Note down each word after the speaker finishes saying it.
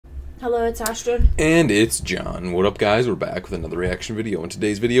Hello, it's Ashton. And it's John. What up, guys? We're back with another reaction video. In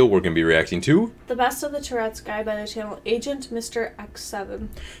today's video, we're going to be reacting to The Best of the Tourette's Guy by the channel Agent Mr. X7.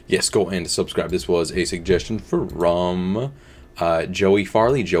 Yes, go and subscribe. This was a suggestion from Joey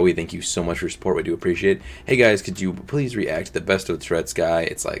Farley. Joey, thank you so much for your support. We do appreciate it. Hey, guys, could you please react to The Best of the Tourette's Guy?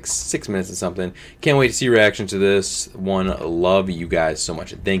 It's like 6 minutes and something. Can't wait to see your reaction to this one. Love you guys so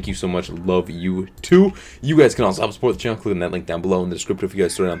much. Thank you so much. Love you too. You guys can also help support the channel, clicking that link down below in the description if you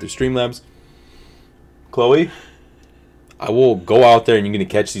guys start out through Streamlabs. Chloe, I will go out there and you're going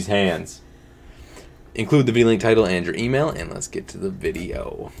to catch these hands. Include the video link title and your email, and let's get to the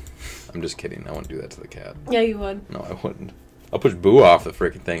video. I'm just kidding. I wouldn't do that to the cat. Yeah, you would. No, I wouldn't. I'll push Boo off the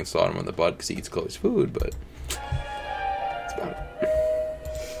freaking thing and slot him in the butt because he eats Chloe's food, but that's about it.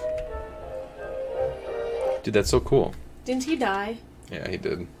 Dude, that's so cool. Didn't he die? Yeah, he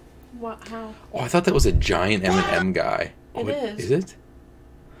did. What? How? Oh, I thought that was a giant M&M guy. It is. Is it?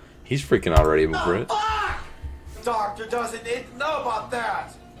 He's freaking out already over it. Doctor doesn't need to know about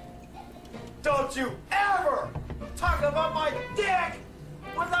that. Don't you ever talk about my dick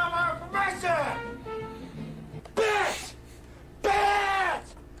without my permission. Bitch! Bitch!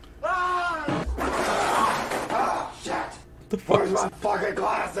 Ah! Ah, shit! The fuck? Where's my fucking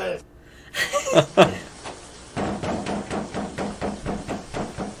glasses? Wait a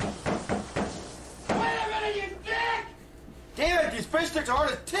minute, you dick! Damn it, these fish sticks are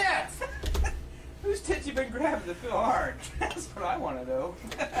hard as tits! Whose tits you been grabbing that feel hard? That's what I want to know.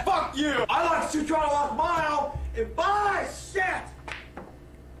 Fuck you! I like to try to walk a mile and buy shit!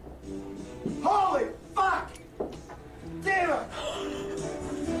 Holy fuck! Damn it!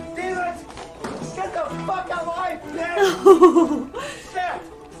 Damn it! Get the fuck out of my face! Shit!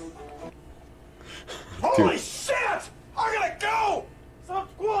 Holy shit! I gotta go! Some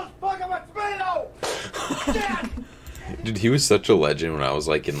squirrel's fucking my tomato! Shit! Dude, he was such a legend when I was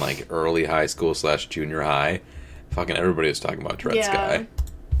like in like early high school / junior high. Fucking everybody was talking about Tourette's guy.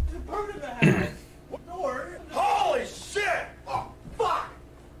 Holy shit! Oh, fuck!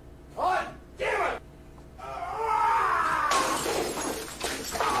 God damn it!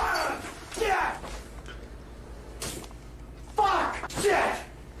 Shit! Fuck! Shit!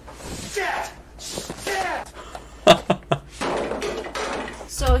 Shit! Shit!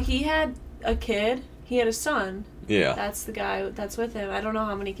 So he had a kid. He had a son. Yeah. That's the guy that's with him. I don't know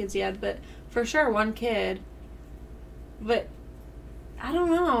how many kids he had, but for sure one kid. But I don't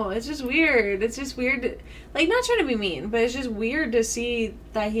know. It's just weird. It's just weird. Like, not trying to be mean, but it's just weird to see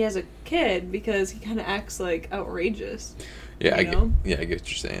that he has a kid because he kind of acts like outrageous. Yeah, I know? get what you're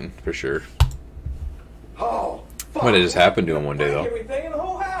saying for sure. Oh, fuck! Might have just happened to him one day though. Everything in the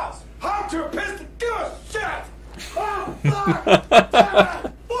whole house. I'm too pissed to give a shit. Oh fuck! Damn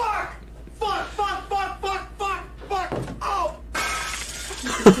it! Fuck! Fuck! Fuck! Fuck! Fuck! Fuck! Fuck! Oh!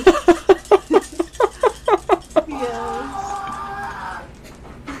 Yeah.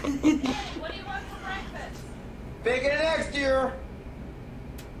 What do you want for breakfast? Bacon and eggs, dear.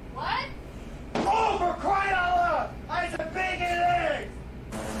 What? Oh, for crying out loud! I said bacon and eggs.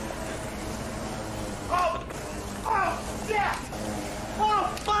 Oh! Oh! Shit! Oh,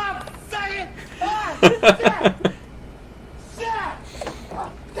 fuck! Second! Ah! Shit! Shit!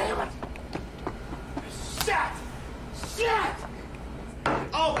 Oh, damn it! Shit! Shit!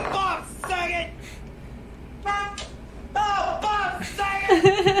 Oh, fuck! Second! Oh, fuck!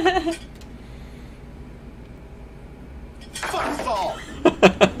 Second! Fuck salt!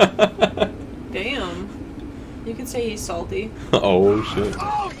 Damn. You could say he's salty. Oh shit.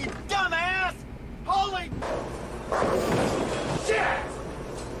 Oh, you dumbass! Holy shit!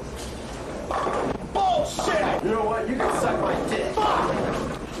 Bullshit! You know what? You can suck my dick. Fuck!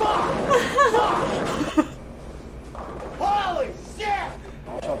 Fuck! Fuck! Holy shit!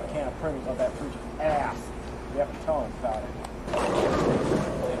 I'll shove a can of Pringles on that preacher's ass. You have to tell him about it.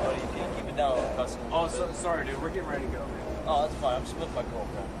 Hey, buddy, you can't keep it down on customer. Oh, sorry, dude. We're getting ready to go. Oh, that's fine. I'm just with my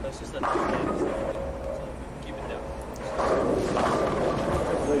girlfriend. That's just that. Keep it down.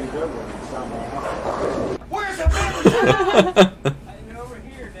 Where's the membership? I'm over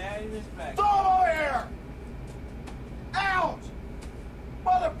here, Dad. In this bag. Throw him over here! Ouch!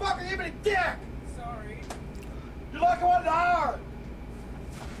 Motherfucker, give me the dick! Sorry. You're lucky one to hire!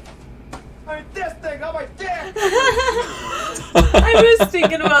 I mean, this thing, not my dick! I was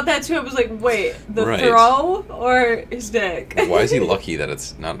thinking about that too. I was like, wait, the Right. throw or his dick? Why is he lucky that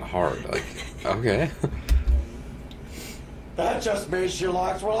it's not hard? Like, okay. That just means she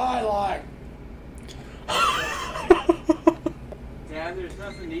likes what I like. Dad, there's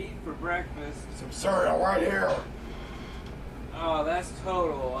nothing to eat for breakfast. Some cereal right here. Oh, that's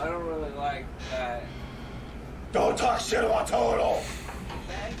total. I don't really like that. Don't talk shit about Total.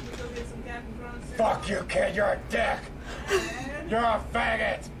 Dad, can we go get Fuck you, kid. You're a dick. You're a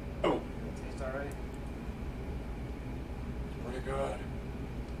faggot. Oh. Taste alright? Pretty good.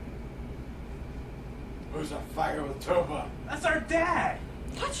 Who's a faggot with tuba? That's our dad!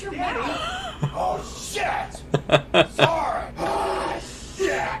 Touch your Daddy! mouth. Oh, shit! Sorry! Ah,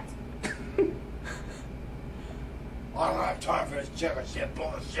 shit! I don't have time for this chicken shit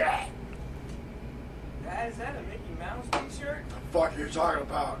bullshit. Dad, is that a Mickey Mouse t-shirt? The fuck are you talking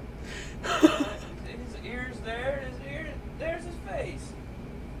about? His ears there, his ears, there's his face.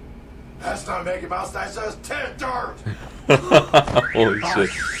 That's not Mickey Mouse, that's just tit dirt! Holy Oh, shit.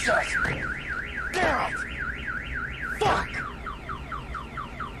 shit! Damn it! Fuck!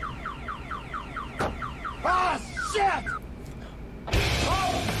 Ah, shit!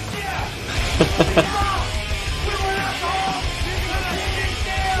 Oh, shit! We went out home!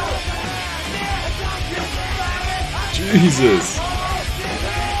 Jesus.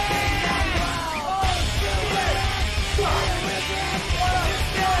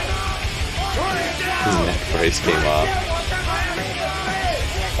 His neck brace came off.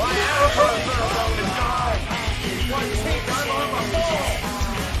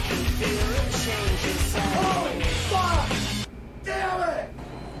 Damn it!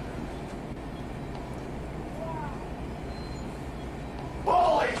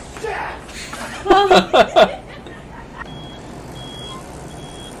 Holy shit!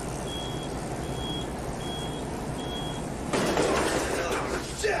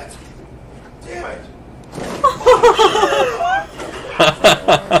 Shit! Damn it!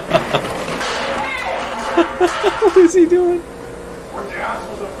 What is he doing? Where's the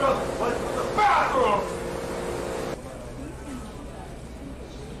assholes that built this place with the bathroom?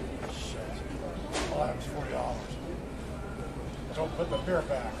 Shit. All that was $40. Don't put the beer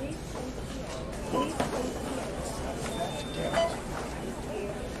back. Damn it.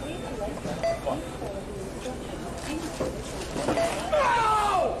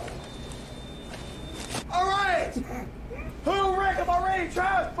 No! Alright! Who rigged my rain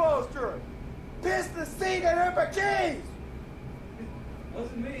trash poster? Pissed the seat and hurt my keys!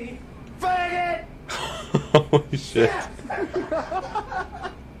 Wasn't me. Faggot! Holy shit. Yeah.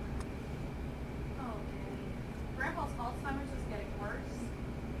 Oh, Grandpa's Alzheimer's is getting worse.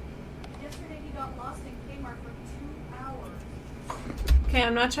 Yesterday he got lost in Kmart for 2 hours. Okay,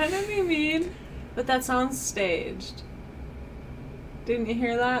 I'm not trying to be mean, but that sounds staged. Didn't you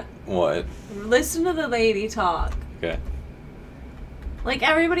hear that? What? Listen to the lady talk. Okay. Like,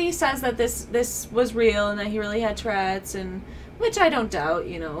 everybody says that this was real and that he really had Tourette's, and which I don't doubt,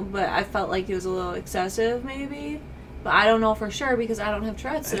 you know, but I felt like it was a little excessive, maybe. But I don't know for sure because I don't have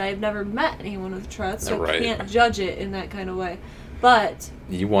Tourette's and I've never met anyone with Tourette's, so Right. I can't judge it in that kind of way. But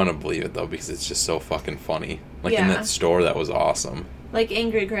You want to believe it though because it's just so fucking funny. Like in Yeah. that store, that was awesome. like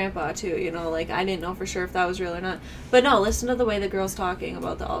angry grandpa too, you know, like I didn't know for sure if that was real or not. But no, listen to the way the girl's talking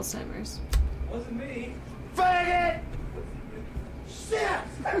about the Alzheimer's. Wasn't me. Faggot! Shit!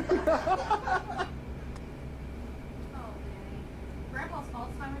 Oh, Danny. Grandpa's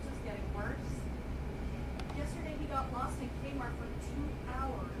Alzheimer's is getting worse. Yesterday he got lost in Kmart for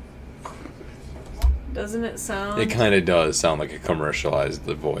 2 hours. Doesn't it sound? It kind of does sound like a commercialized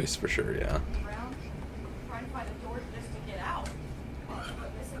the voice for sure. Yeah. Around, trying to find a door just to get out.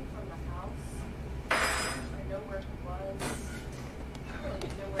 But missing from the house. I know where he was. I really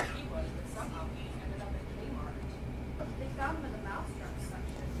didn't know where he was, but somehow he ended up at Kmart. They found him in the mousetrap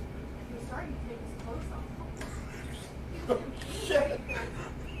section, and he was starting to take his clothes off. Shit! He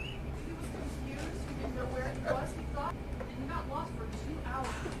was confused. He didn't know where he was. He thought, and he got lost for 2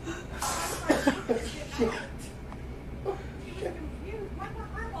 hours. He was confused. My poor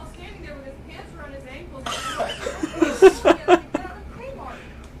grandpa standing there with his pants around his ankles. Get out of Kmart.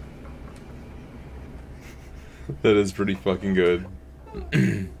 That is pretty fucking good.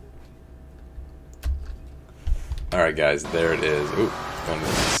 Alright guys, there it is. Ooh, going to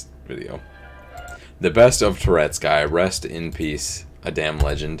the next video. The best of Tourette's guy. Rest in peace. A damn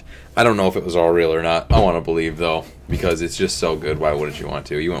legend. I don't know if it was all real or not. I want to believe though, because it's just so good. Why wouldn't you want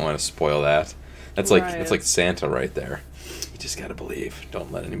to? You wouldn't want to spoil that. That's like Right. that's like Santa right there. You just gotta believe. Don't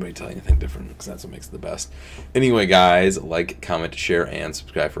let anybody tell you anything different, because that's what makes it the best. Anyway, guys, like, comment, share, and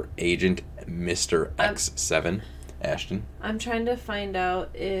subscribe for Agent Mr. X7. Ashton. I'm trying to find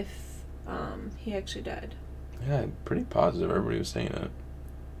out if he actually died. Yeah, I'm pretty positive everybody was saying it.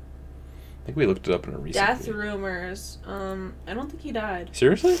 I think we looked it up in a recent Death video. rumors. I don't think he died.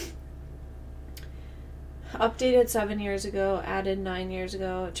 Seriously? Updated 7 years ago, added 9 years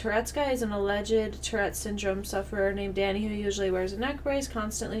ago. Tourette's guy is an alleged Tourette syndrome sufferer named Danny who usually wears a neck brace,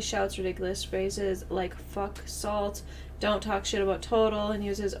 constantly shouts ridiculous phrases like fuck salt, Don't talk shit about Total, and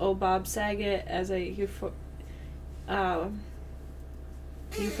uses "Oh Bob Saget" as a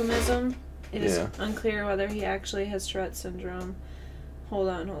euphemism. It is unclear whether he actually has Tourette syndrome. Hold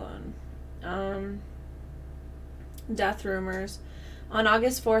on. Death rumors. On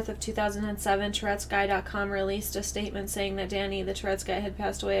August 4th of 2007, Tourette'sGuy.com released a statement saying that Danny, the Tourette's guy, had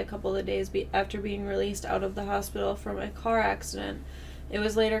passed away a couple of days after being released out of the hospital from a car accident. It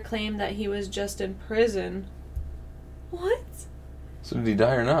was later claimed that he was just in prison. What? So did he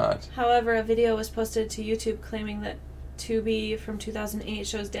die or not? However, a video was posted to YouTube claiming that Tubi from 2008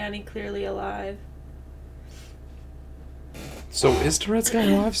 shows Danny clearly alive. So is Tourette's guy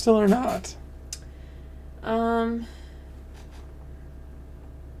alive still or not? I'm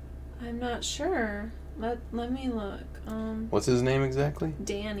not sure. Let me look. What's his name exactly?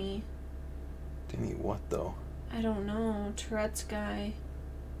 Danny. Danny what though? I don't know. Tourette's guy.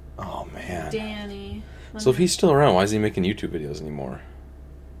 Oh man. Danny. So if he's still around, why is he making YouTube videos anymore?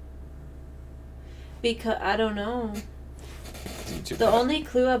 Because I don't know. YouTube The only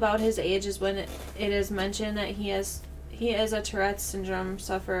clue about his age is when it is mentioned that he is a Tourette's syndrome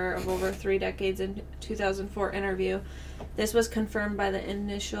sufferer of over 3 decades in 2004 interview. This was confirmed by the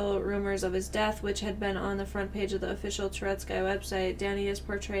initial rumors of his death, which had been on the front page of the official Tourette's Guy website. Danny is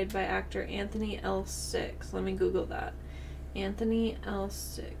portrayed by actor Anthony L. Six. Let me Google that. Anthony L.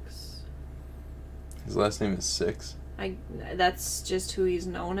 Six. His last name is Six. That's just who he's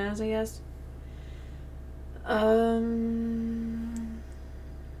known as, I guess.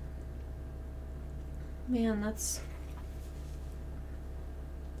 Man, that's...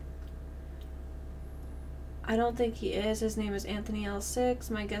 I don't think he is. His name is Anthony L. Six.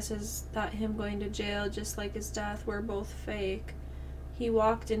 My guess is that him going to jail, just like his death, were both fake. He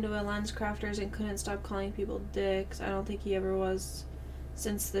walked into a LensCrafters and couldn't stop calling people dicks. I don't think he ever was,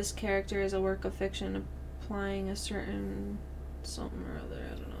 since this character is a work of fiction applying a certain something or other.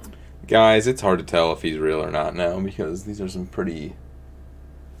 I don't know. Guys, it's hard to tell if he's real or not now because these are some pretty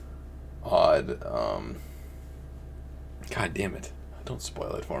odd. God damn it! Don't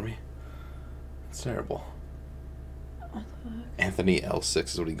spoil it for me. It's terrible. Anthony L6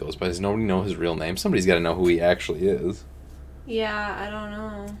 is what he goes by. Does nobody know his real name? Somebody's got to know who he actually is. Yeah, I don't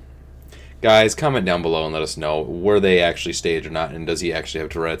know. Guys, comment down below and let us know. Were they actually staged or not? And does he actually have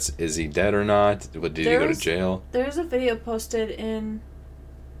Tourette's? Is he dead or not? Did he go to jail? There's a video posted in...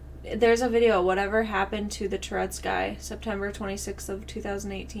 There's a video, whatever happened to the Tourette's guy, September 26th of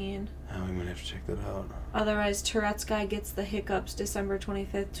 2018. Oh, I'm going to have to check that out. Otherwise, Tourette's guy gets the hiccups, December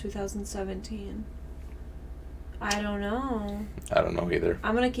 25th, 2017. I don't know. I don't know either.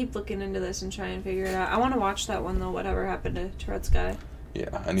 I'm going to keep looking into this and try and figure it out. I want to watch that one, though, whatever happened to Tourette's guy. Yeah,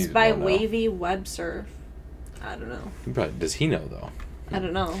 I need to know. It's by Wavy Web Surf. I don't know. Does he know, though? I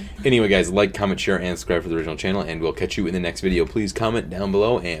don't know. Anyway, guys, like, comment, share, and subscribe for the original channel, and we'll catch you in the next video. Please comment down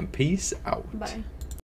below, and peace out. Bye.